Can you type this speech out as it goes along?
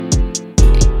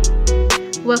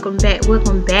welcome back.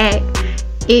 Welcome back.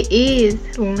 It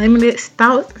is Limited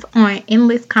Thoughts on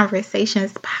Endless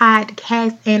Conversations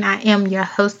podcast, and I am your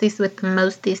hostess with the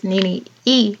mostest, Nene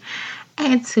E.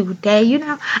 And today,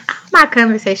 my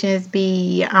conversations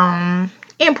be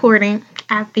important,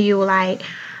 I feel like,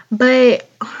 but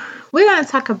we're gonna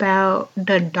talk about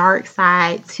the dark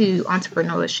side to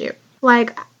entrepreneurship.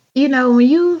 Like, when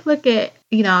you look at,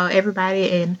 everybody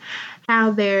and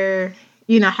how they're,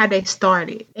 how they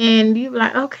started, and you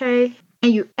like, okay,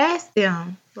 and you ask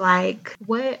them like,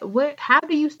 how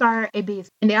do you start a business?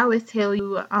 And they always tell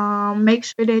you, make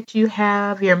sure that you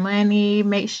have your money,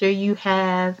 make sure you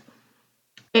have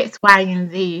X, Y,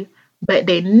 and Z, but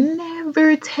they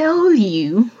never tell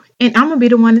you, and I'm gonna be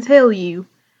the one to tell you,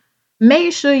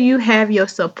 make sure you have your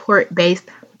support base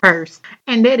first.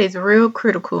 And that is real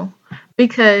critical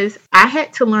because I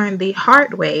had to learn the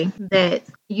hard way that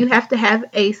you have to have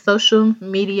a social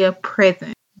media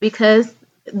presence because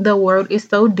the world is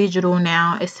so digital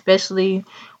now, especially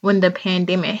when the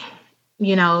pandemic,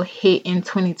 hit in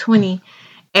 2020.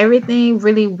 Everything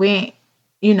really went,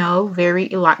 very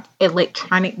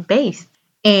electronic based.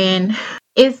 And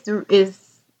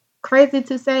it's crazy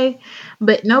to say,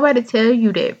 but nobody tell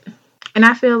you that. And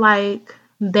I feel like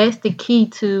that's the key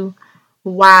to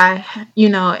why,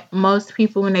 most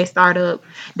people when they start up,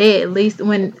 they at least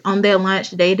when on their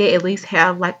launch day, they at least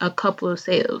have like a couple of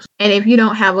sales. And if you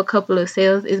don't have a couple of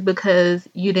sales, it's because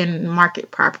you didn't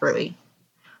market properly.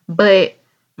 But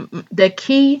the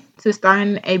key to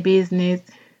starting a business,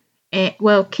 and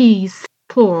well, keys,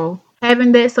 plural,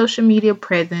 having that social media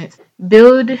presence,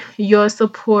 build your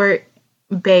support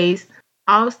base,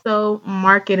 also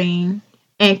marketing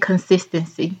and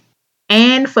consistency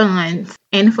and funds.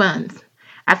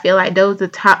 I feel like those are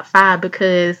top five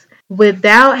because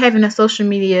without having a social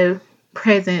media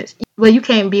presence, well, you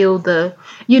can't build the,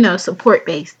 support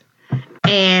base.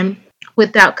 And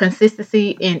without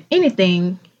consistency in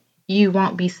anything, you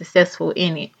won't be successful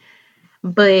in it.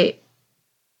 But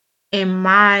in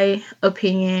my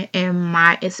opinion and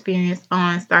my experience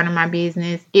on starting my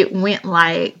business, it went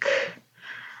like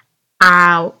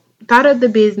I thought of the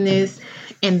business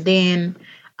and then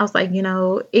I was like,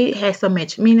 it has so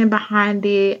much meaning behind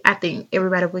it. I think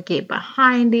everybody would get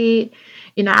behind it.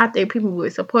 I think people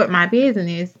would support my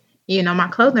business, my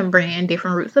clothing brand,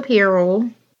 Different Roots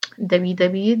Apparel,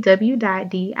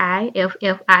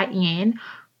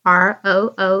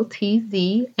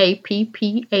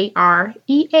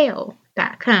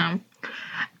 www.difffinrootzaparel.com.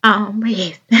 But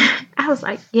yes, I was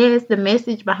like, yes, the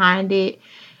message behind it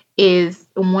is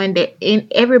one that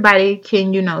everybody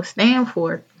can, stand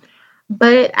for.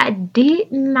 But I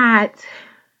did not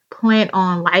plan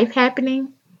on life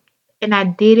happening. And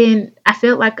I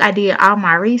felt like I did all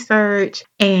my research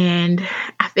and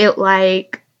I felt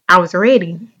like I was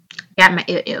ready. Got my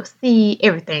LLC,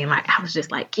 everything. Like, I was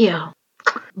just like, yeah.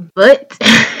 But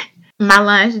my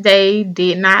launch day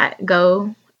did not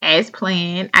go as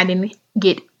planned. I didn't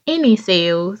get any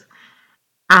sales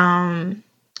at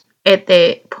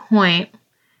that point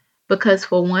because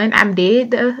for one, I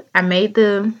made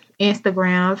the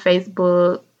Instagram,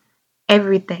 Facebook,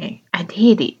 everything. I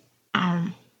did it.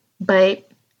 But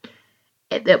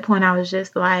at that point I was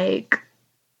just like,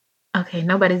 okay,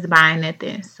 nobody's buying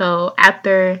nothing. So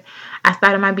after I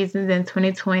started my business in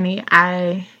 2020,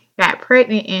 I got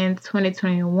pregnant in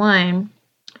 2021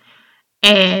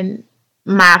 and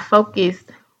my focus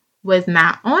was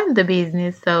not on the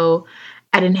business. So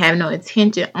I didn't have no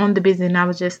attention on the business. And I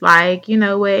was just like, you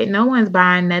know what? No one's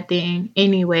buying nothing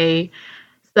anyway.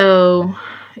 So,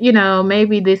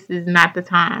 maybe this is not the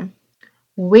time.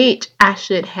 Which I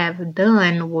should have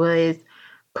done was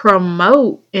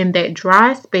promote in that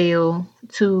dry spell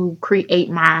to create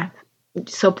my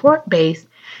support base.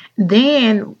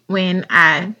 Then when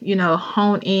I,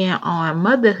 hone in on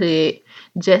motherhood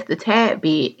just a tad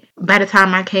bit, by the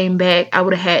time I came back, I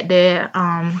would have had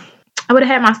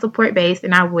my support base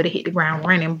and I would have hit the ground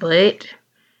running. But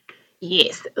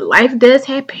yes, life does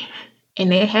happen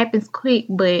and it happens quick,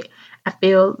 but I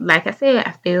feel like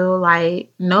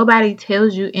nobody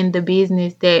tells you in the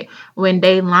business that when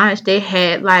they launched, they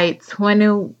had like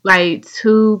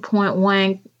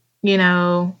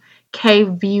 2.1, K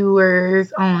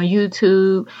viewers on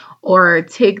YouTube or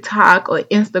TikTok or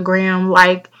Instagram.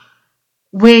 Like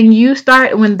when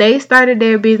they started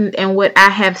their business and what I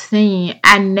have seen,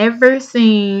 I never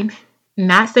seen,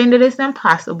 not saying that it's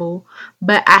impossible,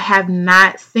 but I have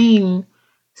not seen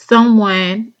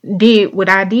someone did what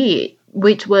I did,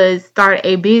 which was start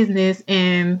a business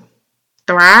and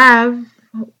thrive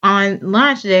on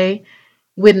launch day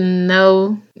with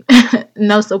no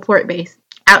no support base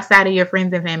outside of your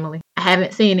friends and family. I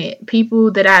haven't seen it.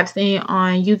 People that I've seen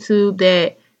on YouTube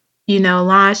that,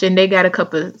 launched and they got a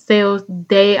couple of sales,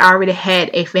 they already had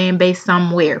a fan base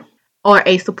somewhere or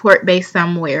a support base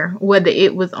somewhere, whether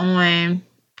it was on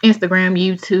Instagram,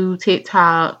 YouTube,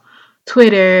 TikTok,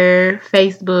 Twitter,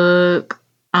 Facebook,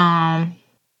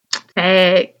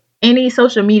 tag, any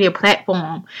social media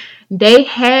platform. They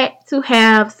had to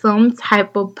have some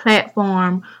type of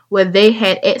platform where they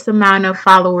had X amount of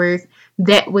followers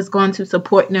that was going to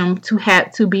support them to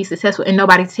have to be successful, and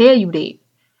nobody tell you that.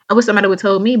 I wish somebody would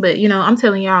told me, but I'm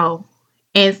telling y'all.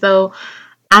 And so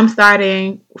I'm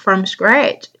starting from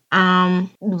scratch,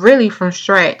 really from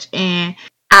scratch. And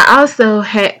I also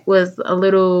was a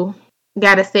little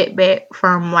got a setback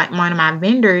from like one of my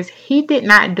vendors. He did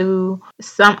not do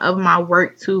some of my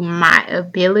work to my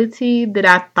ability that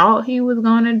I thought he was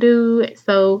gonna do.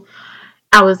 So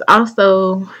I was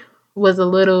a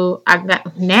little I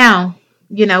got now,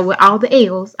 with all the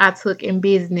L's I took in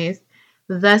business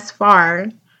thus far,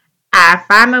 I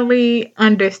finally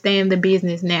understand the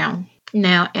business now.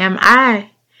 Now, am I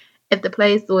at the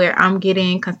place where I'm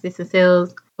getting consistent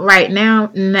sales right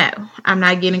now? No, I'm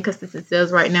not getting consistent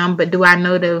sales right now. But do I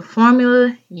know the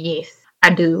formula? Yes,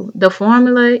 I do. The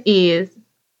formula is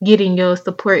getting your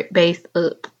support base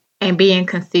up and being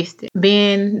consistent.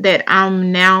 Being that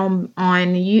I'm now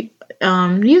on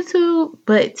YouTube,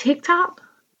 but TikTok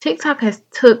has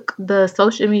took the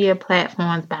social media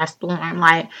platforms by storm.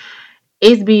 Like,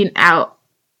 it's being out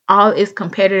all its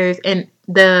competitors, and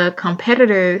the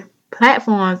competitor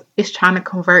platforms is trying to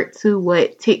convert to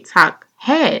what TikTok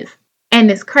has.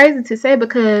 And it's crazy to say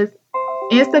because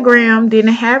Instagram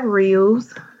didn't have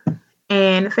Reels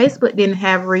and Facebook didn't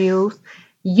have Reels.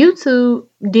 YouTube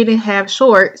didn't have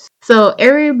Shorts. So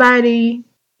everybody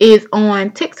is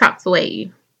on TikTok's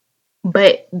wave.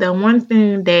 But the one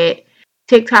thing that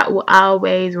TikTok will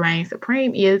always reign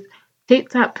supreme is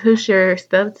TikTok push your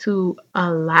stuff to a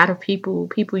lot of people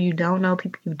you don't know,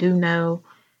 people you do know.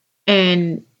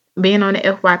 And being on the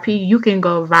FYP, you can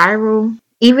go viral.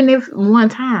 Even if one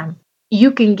time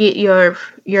you can get your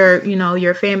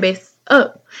fan base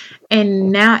up.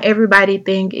 And now everybody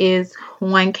think is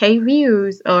 1K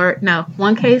views or no,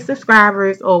 1K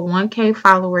subscribers or 1K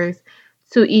followers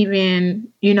to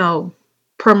even,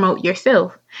 promote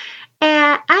yourself.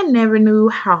 And I never knew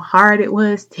how hard it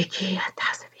was to get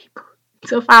 1,000 people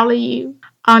to follow you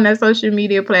on a social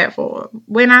media platform.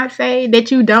 When I say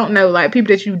that you don't know, like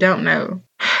people that you don't know,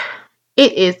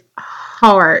 it is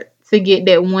hard to get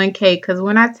that 1K. Because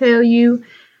when I tell you,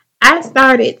 I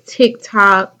started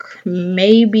TikTok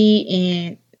maybe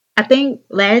in, I think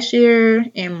last year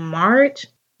in March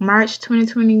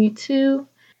 2022.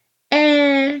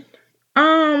 And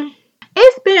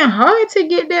it's been hard to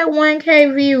get that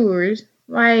 1K viewers.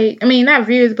 Like, I mean, not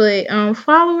viewers, but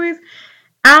followers.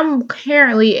 I'm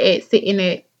currently sitting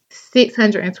at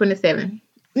 627.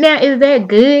 Now, is that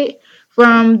good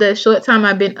from the short time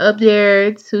I've been up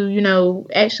there to,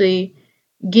 actually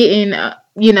getting,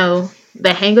 the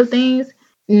hang of things?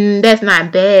 That's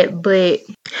not bad, but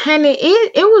honey,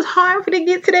 it was hard for to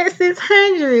get to that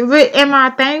 600. But am I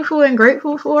thankful and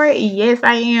grateful for it? Yes,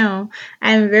 I am.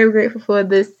 I am very grateful for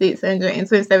the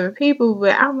 627 people.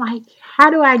 But I'm like, how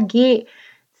do I get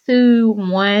to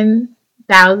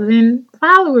 1,000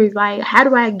 followers? Like, how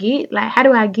do I get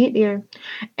there?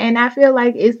 And I feel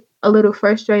like it's a little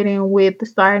frustrating with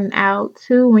starting out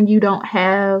too when you don't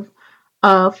have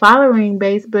a following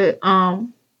base, but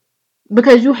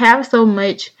because you have so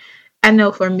much. I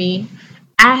know for me,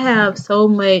 I have so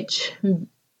much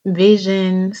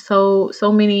vision, so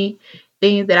many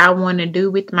things that I want to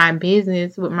do with my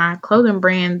business, with my clothing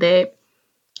brand, that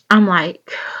I'm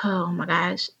like, oh my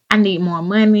gosh, I need more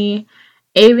money.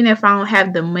 Even if I don't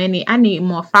have the money, I need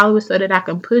more followers so that I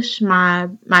can push my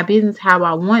business how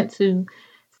I want to,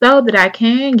 so that I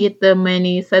can get the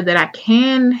money, so that I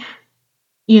can,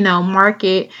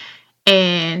 market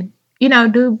and,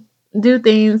 do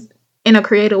things in a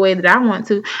creative way that I want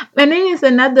to. And then it's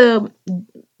another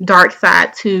dark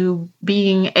side to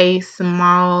being a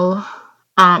small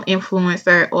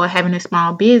influencer or having a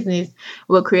small business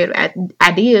with creative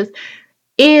ideas,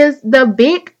 is the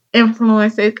big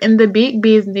influencers and the big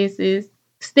businesses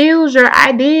steals your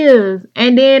ideas,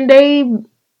 and then they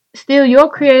steal your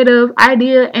creative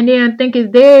idea and then think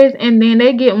it's theirs, and then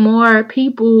they get more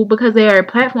people because their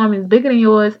platform is bigger than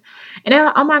yours, and they're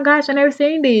like, oh my gosh, I never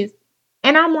seen this.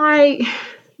 And I'm like,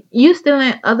 you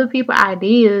stealing other people's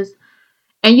ideas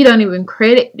and you don't even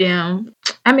credit them.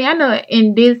 I mean, I know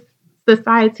in this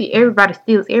society everybody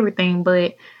steals everything,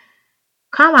 but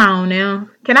come on now.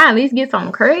 Can I at least get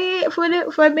some credit for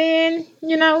being,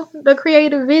 the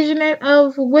creative vision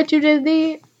of what you just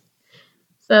did?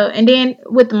 So, and then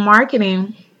with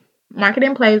marketing,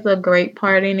 marketing plays a great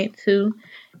part in it too.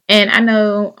 And I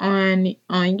know on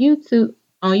YouTube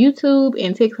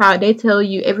and TikTok, they tell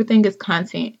you everything is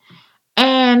content.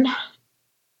 And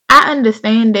I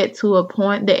understand that to a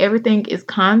point that everything is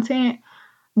content,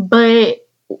 but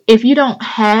if you don't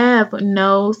have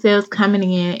no sales coming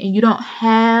in and you don't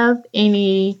have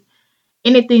anything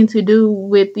to do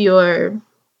with your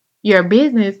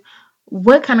business,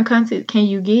 what kind of content can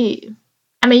you get?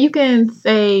 I mean, you can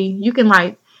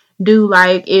like do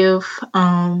like if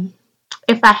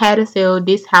I had a sale,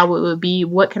 this how it would be.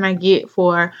 What can I get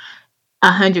for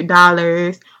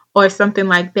 $100 or something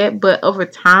like that? But over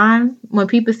time, when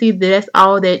people see that's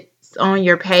all that's on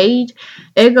your page,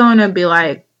 they're gonna be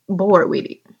like bored with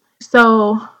it.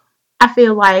 So I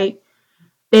feel like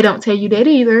they don't tell you that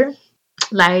either.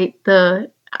 Like I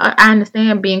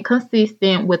understand being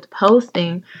consistent with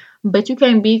posting, but you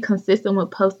can't be consistent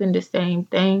with posting the same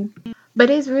thing. But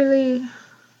they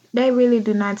really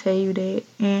do not tell you that.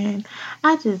 And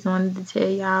I just wanted to tell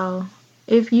y'all,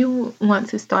 if you want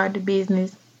to start the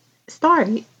business, start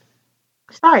it.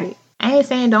 Start it. I ain't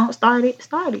saying don't start it,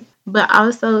 start it. But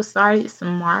also start it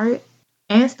smart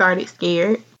and start it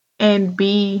scared and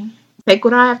take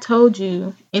what I have told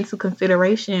you into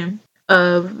consideration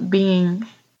of being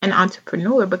an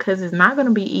entrepreneur, because it's not going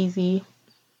to be easy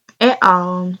at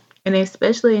all. And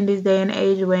especially in this day and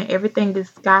age when everything is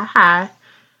sky high,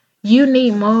 you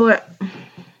need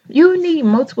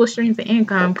multiple streams of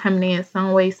income coming in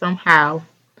some way, somehow.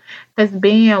 Because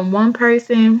being one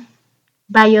person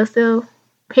by yourself,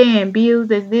 paying bills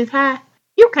that's this high,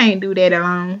 you can't do that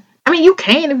alone. I mean, you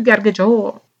can if you got a good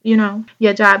job,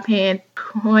 your job paying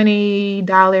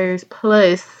 $20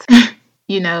 plus,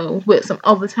 with some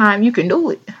overtime, you can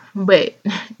do it. But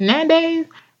nowadays,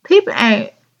 people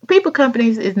ain't, people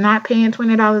companies is not paying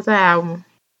 $20 an hour.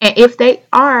 And if they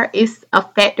are, it's a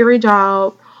factory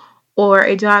job or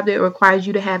a job that requires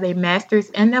you to have a master's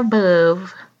and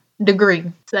above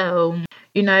degree. So,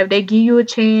 if they give you a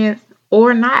chance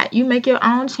or not, you make your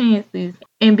own chances.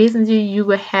 In business, you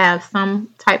will have some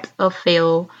types of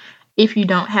fail. If you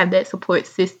don't have that support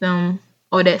system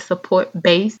or that support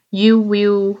base, you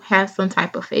will have some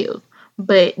type of fail.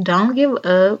 But don't give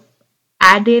up.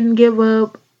 I didn't give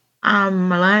up.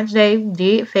 My launch day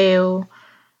did fail,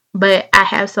 but I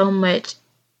have so much,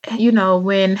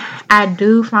 when I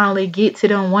do finally get to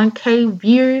them 1K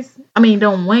viewers,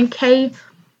 them 1K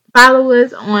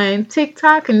followers on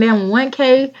TikTok and then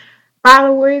 1K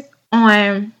followers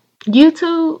on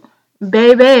YouTube,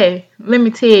 baby, let me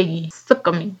tell you, suck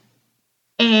on me.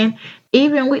 And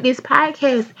even with this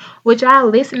podcast, which y'all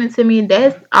listening to me,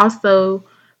 that's also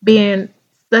been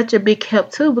such a big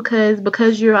help too,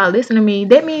 because you all listening to me,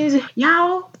 that means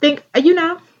y'all think,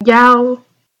 y'all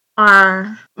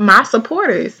are my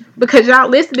supporters, because y'all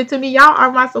listening to me, y'all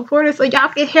are my supporters, so y'all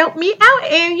can help me out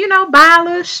and buy a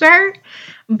little shirt,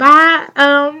 buy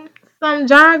some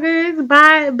joggers,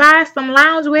 buy some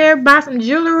loungewear, buy some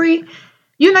jewelry.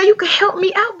 You can help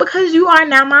me out because you are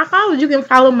now my followers. You can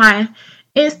follow my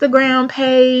Instagram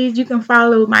page, you can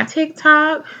follow my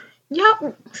TikTok.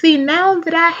 Y'all see, now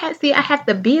that I have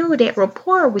to build that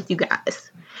rapport with you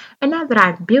guys. And now that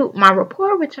I've built my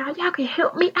rapport with y'all can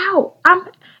help me out.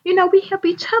 We help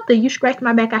each other. You scratch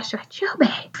my back, I scratch your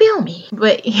back. Feel me?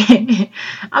 But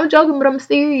I'm joking, but I'm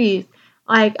serious.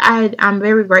 Like I'm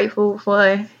very grateful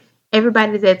for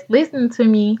everybody that's listening to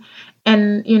me,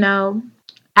 and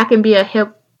I can be a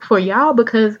help for y'all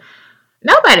because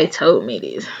nobody told me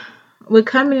this. We're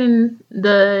coming in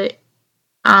the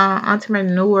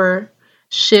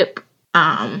entrepreneurship,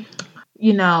 um,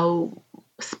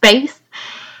 space.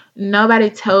 Nobody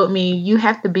told me you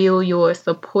have to build your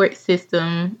support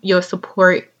system, your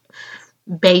support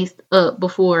base up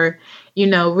before,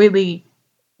 really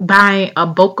buying a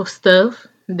bulk of stuff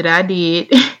that I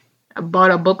did. I bought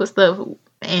a bulk of stuff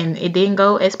and it didn't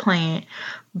go as planned.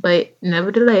 But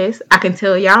nevertheless, I can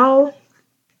tell y'all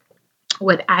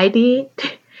what I did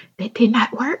that did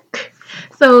not work.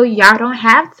 So y'all don't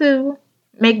have to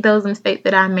make those mistakes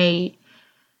that I made.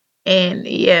 And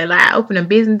yeah, like I opened a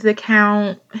business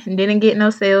account and didn't get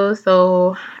no sales,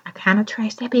 so I kind of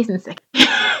trashed that business account.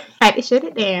 Had to shut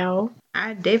it down.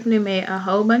 I definitely made a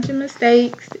whole bunch of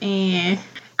mistakes, and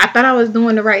I thought I was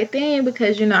doing the right thing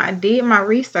because I did my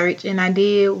research and I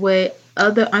did what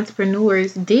other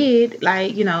entrepreneurs did,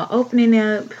 like opening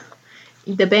up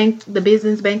the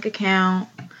business bank account,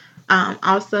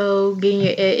 also getting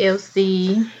your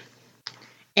LLC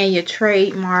and your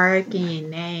trademark and your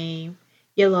name,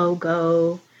 your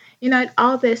logo,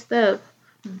 all that stuff.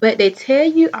 But they tell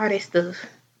you all that stuff,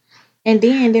 and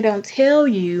then they don't tell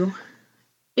you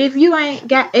if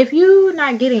you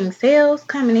not getting sales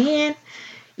coming in,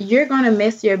 you're gonna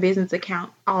mess your business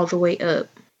account all the way up.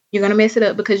 You're gonna mess it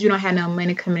up because you don't have no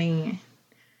money coming in.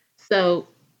 So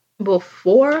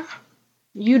before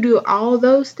you do all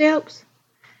those steps,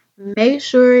 make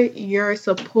sure your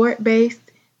support base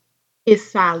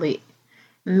is solid.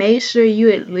 Make sure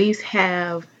you at least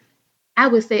have, I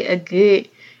would say, a good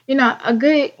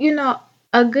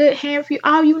handful.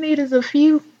 All you need is a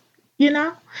few. You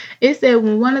know, it said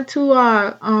when one or two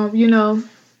are,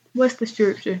 what's the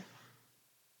scripture?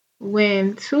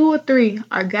 When two or three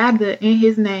are gathered in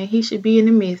His name, He should be in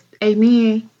the midst.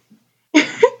 Amen.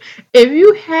 If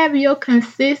you have your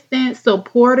consistent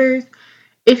supporters,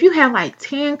 if you have like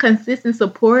 10 consistent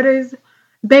supporters,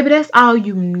 baby, that's all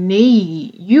you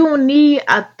need. You don't need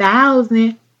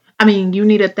 1,000. I mean, you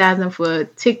need 1,000 for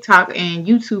TikTok and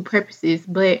YouTube purposes,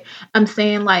 but I'm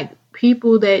saying like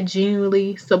people that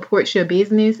genuinely support your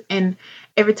business, and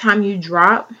every time you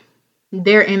drop,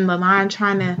 they're in the line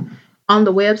trying to on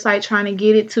the website trying to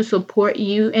get it to support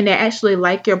you, and they actually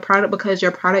like your product because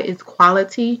your product is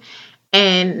quality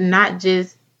and not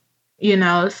just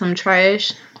some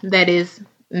trash that is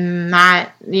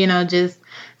not, just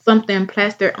something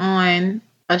plastered on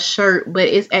a shirt, but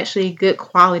it's actually good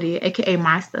quality, aka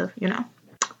my stuff.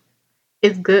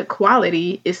 It's good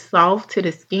quality, it's soft to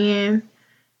the skin.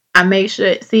 I make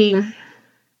sure, see,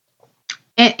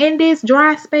 and in this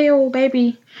dry spell,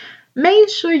 baby, make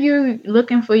sure you're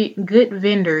looking for good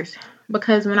vendors,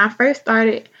 because when I first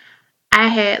started, I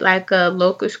had like a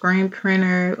local screen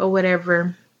printer or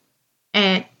whatever,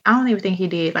 and I don't even think he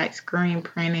did like screen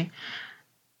printing.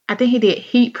 I think he did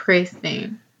heat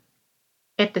pressing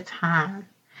at the time.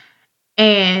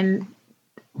 And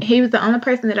he was the only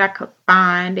person that I could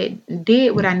find that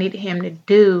did what I needed him to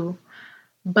do.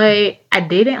 But I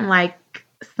didn't like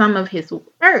some of his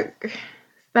work.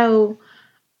 So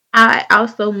I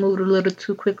also moved a little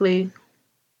too quickly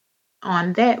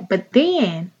on that. But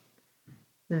then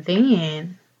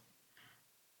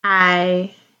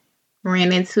I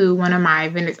ran into one of my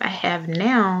vendors I have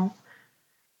now.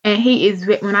 And he is,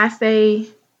 when I say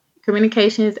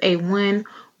communication is A1,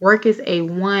 work is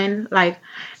A1. Like,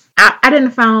 I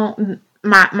didn't found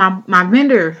my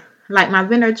vendor, like my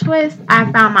vendor choice.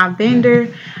 I found my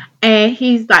vendor, and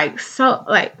he's like, so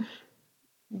like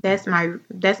that's my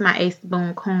ace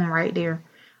boom coon right there.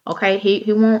 Okay,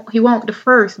 he won't the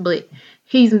first, but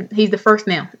he's the first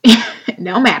now.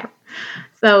 No matter.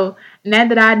 So now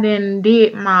that I then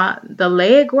did the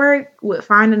leg work with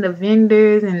finding the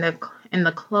vendors and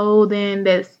the clothing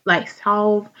that's like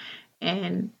soft,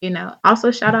 and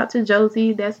also shout out to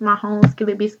Josie, that's my home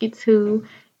skillet biscuit too.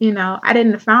 I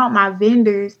didn't found my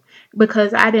vendors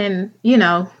because I didn't,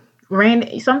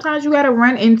 ran. Sometimes you gotta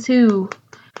run into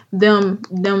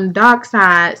them dark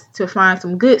sides to find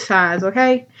some good sides.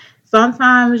 Okay,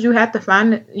 sometimes you have to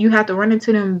run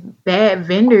into them bad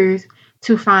vendors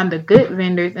to find the good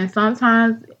vendors, and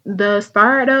sometimes the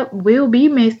startup will be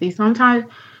messy. Sometimes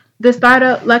the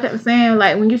startup, like I'm saying,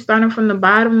 like when you're starting from the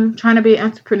bottom, trying to be an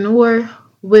entrepreneur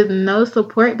with no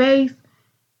support base,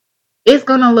 it's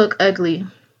gonna look ugly.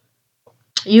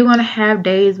 You're gonna have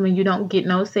days when you don't get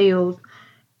no sales,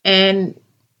 and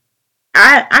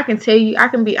I can tell you, I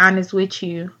can be honest with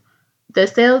you. The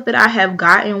sales that I have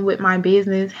gotten with my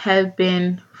business have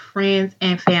been friends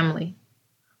and family.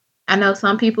 I know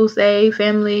some people say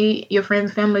family, your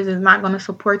friends' families is not going to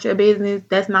support your business.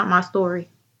 That's not my story.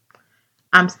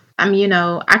 I'm,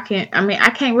 I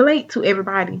can't relate to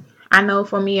everybody. I know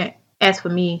for me, as for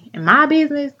me and my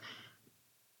business,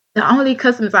 the only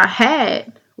customers I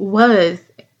had was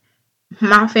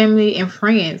my family and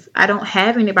friends. I don't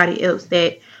have anybody else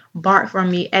that bought from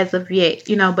me as of yet,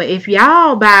 but if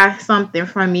y'all buy something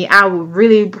from me, I would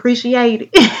really appreciate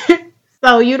it.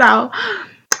 So,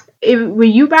 if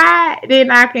when you buy,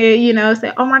 then I can,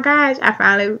 say, oh my gosh, I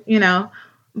finally,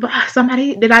 but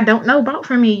somebody that I don't know bought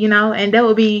from me, and that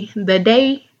will be the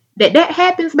day that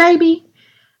happens, baby.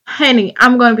 Honey,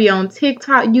 I'm gonna be on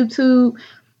TikTok, YouTube,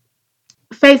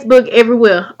 Facebook,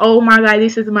 everywhere. Oh my god,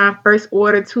 this is my first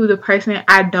order to the person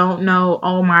I don't know.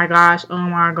 Oh my gosh, oh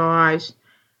my gosh.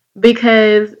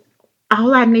 Because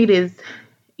all I need is,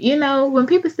 when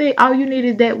people say all you need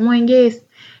is that one yes,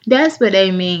 that's what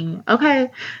they mean.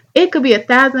 Okay. It could be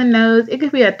 1,000 no's. It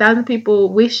could be 1,000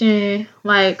 people wishing,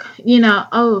 like,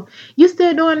 oh, you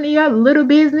still doing your little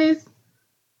business?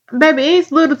 Baby,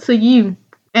 it's little to you.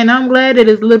 And I'm glad that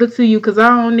it's little to you, because I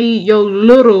don't need your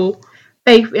little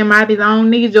faith in my business. I don't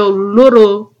need your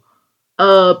little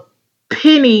uh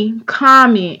penny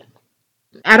comment.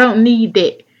 I don't need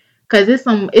that. Cause it's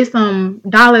some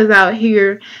dollars out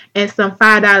here and some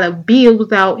 $5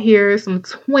 bills out here, some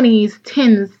 20s,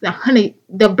 10s, 100,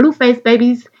 the blue face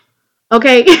babies.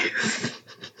 Okay.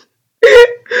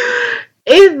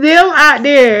 It's them out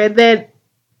there that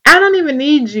I don't even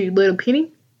need you, little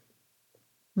penny.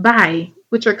 Bye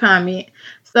with your comment.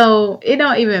 So it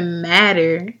don't even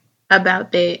matter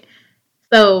about that.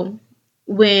 So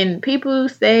when people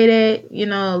say that,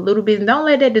 little business, don't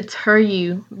let that deter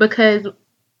you, because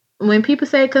when people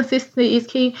say consistency is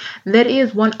key, that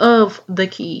is one of the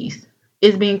keys.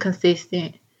 Is being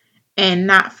consistent and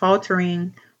not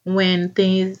faltering when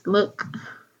things look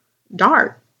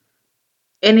dark.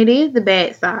 And it is the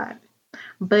bad side.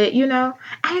 But I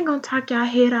ain't gonna talk y'all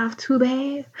head off too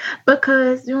bad,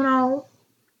 because I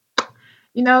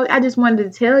just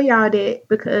wanted to tell y'all that,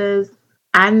 because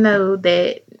I know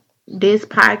that this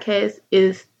podcast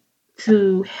is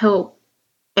to help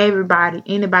everybody,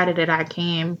 anybody that I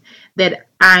can, that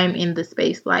I'm in the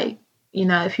space. Like,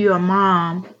 if you're a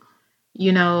mom,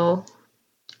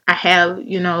 I have,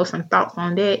 some thoughts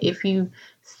on that. If you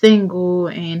single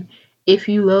and if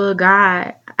you love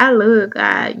God, I love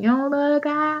God. You don't love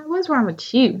God? What's wrong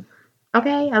with you?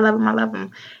 Okay, I love him. I love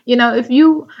him. If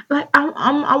you like,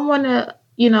 I want to,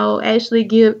 actually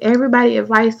give everybody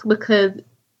advice, because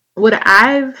what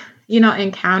I've,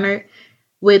 encountered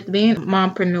with being a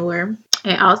mompreneur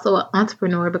and also an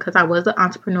entrepreneur, because I was an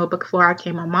entrepreneur before I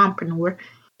became a mompreneur,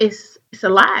 it's a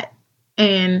lot.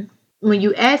 And when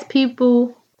you ask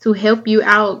people to help you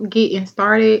out getting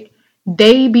started,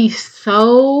 they be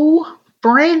so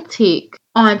frantic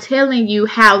on telling you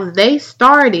how they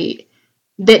started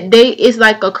that it's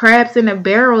like a crabs in a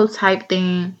barrel type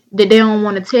thing that they don't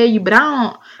want to tell you. But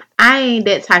I ain't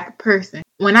that type of person.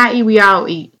 When I eat, we all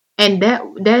eat. And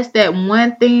that's that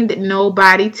one thing that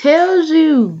nobody tells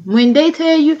you. When they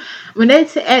tell you,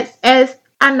 as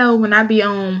I know, when I be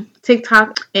on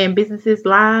TikTok and businesses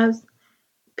lives,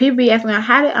 people be asking me,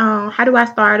 how do I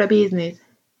start a business?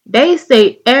 They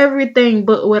say everything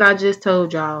but what I just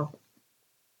told y'all.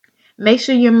 Make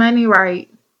sure your money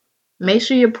right. Make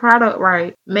sure your product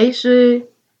right. Make sure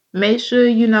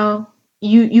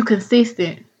you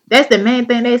consistent. That's the main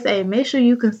thing they say. Make sure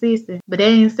you consistent. But they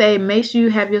ain't say make sure you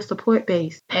have your support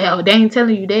base. Hell, they ain't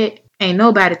telling you that. Ain't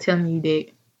nobody telling you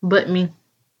that but me.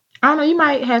 I don't know, you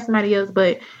might have somebody else,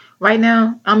 but right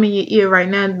now, I'm in your ear right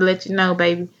now to let you know,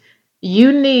 baby.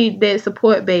 You need that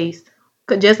support base.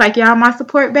 Cause just like y'all my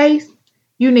support base,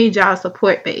 you need y'all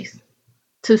support base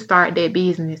to start that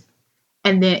business.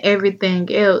 And then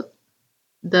everything else,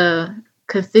 the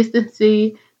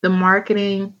consistency, the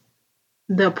marketing,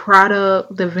 the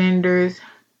product, the vendors,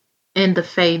 and the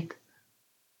faith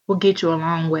will get you a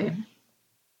long way.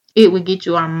 It will get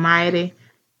you a mighty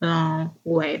long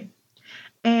way.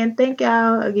 And thank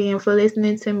y'all again for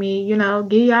listening to me.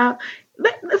 Give y'all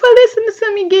for listening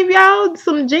to me, give y'all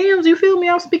some gems. You feel me?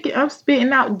 I'm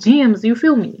spitting out gems. You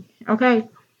feel me? Okay.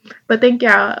 But thank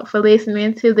y'all for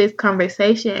listening to this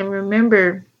conversation. And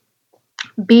remember,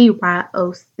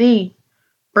 BYOC.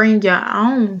 Bring your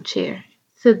own chair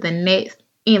to the next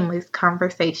endless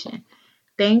conversation.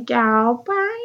 Thank y'all. Bye.